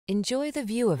Enjoy the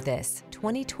view of this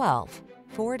 2012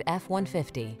 Ford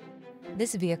F-150.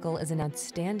 This vehicle is an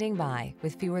outstanding buy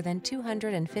with fewer than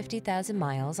 250,000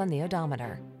 miles on the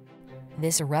odometer.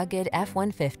 This rugged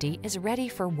F-150 is ready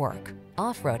for work,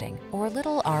 off-roading, or a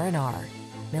little R&R.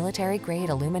 Military-grade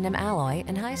aluminum alloy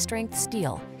and high-strength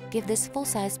steel give this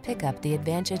full-size pickup the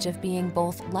advantage of being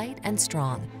both light and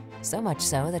strong, so much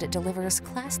so that it delivers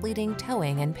class-leading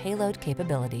towing and payload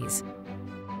capabilities.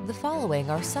 The following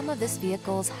are some of this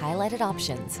vehicle's highlighted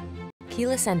options: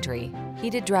 keyless entry,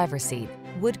 heated driver's seat,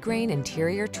 wood grain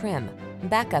interior trim,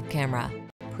 backup camera,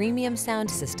 premium sound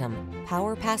system,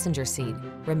 power passenger seat,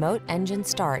 remote engine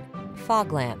start,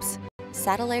 fog lamps,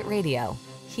 satellite radio,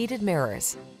 heated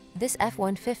mirrors. This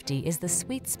F-150 is the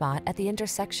sweet spot at the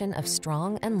intersection of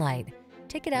strong and light.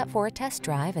 Take it out for a test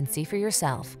drive and see for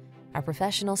yourself. Our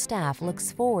professional staff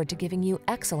looks forward to giving you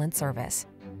excellent service.